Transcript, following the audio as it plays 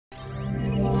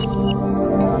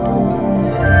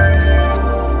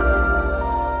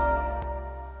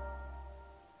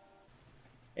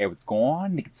what's going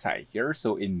on? Tsai here.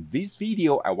 So in this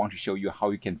video, I want to show you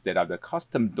how you can set up the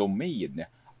custom domain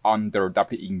under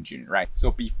WP Engine, right?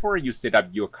 So before you set up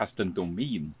your custom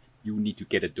domain, you need to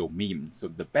get a domain. So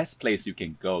the best place you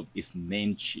can go is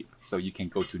Namecheap. So you can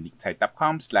go to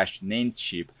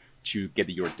nicktsai.com/Namecheap to get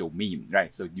your domain,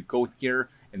 right? So you go here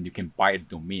and you can buy a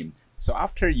domain. So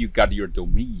after you got your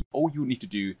domain, all you need to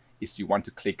do is you want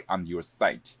to click on your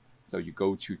site. So you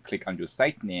go to click on your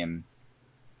site name.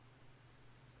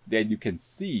 Then you can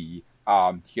see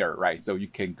here, right? So you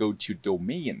can go to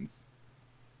domains.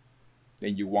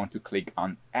 Then you want to click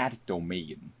on add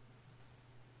domain.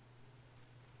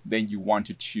 Then you want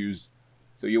to choose,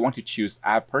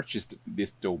 I purchased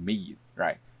this domain,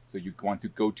 right? So you want to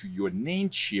go to your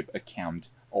Namecheap account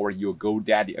or your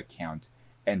GoDaddy account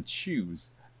and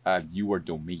choose your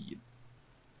domain.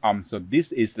 So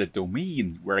this is the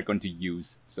domain we're going to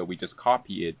use. So we just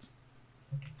copy it.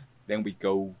 Then we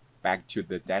go back to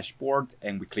the dashboard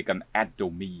and we click on add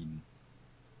domain.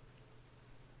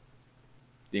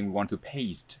 Then we want to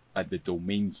paste the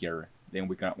domain here. Then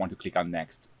we're going to want to click on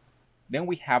next. Then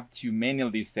we have to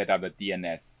manually set up the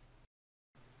DNS.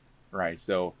 Right,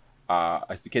 so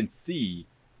as you can see,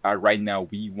 right now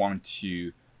we want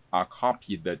to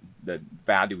copy the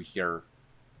value here.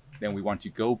 Then we want to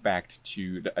go back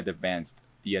to the advanced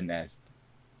DNS.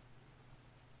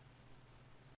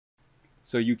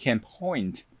 So you can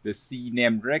point the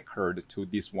CNAME record to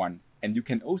this one. And you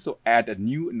can also add a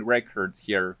new record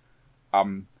here.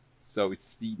 So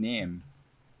it's CNAME.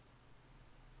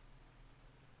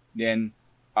 Then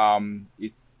the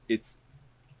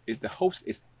host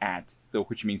is @ so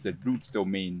which means the root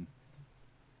domain.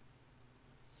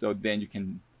 So then you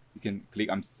can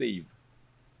click on save.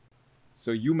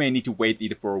 So you may need to wait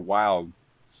it for a while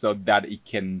so that it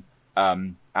can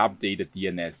update the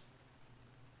DNS.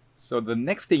 So the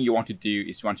next thing you want to do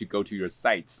is you want to go to your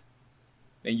site.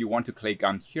 Then you want to click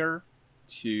on here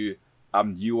to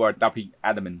you are WP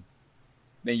admin.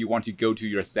 Then you want to go to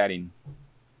your setting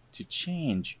to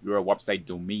change your website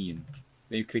domain.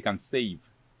 Then you click on save.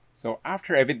 So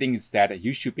after everything is set,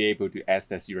 you should be able to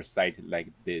access your site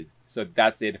like this. So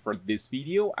that's it for this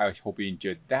video. I hope you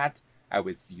enjoyed that. I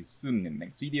will see you soon in the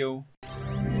next video.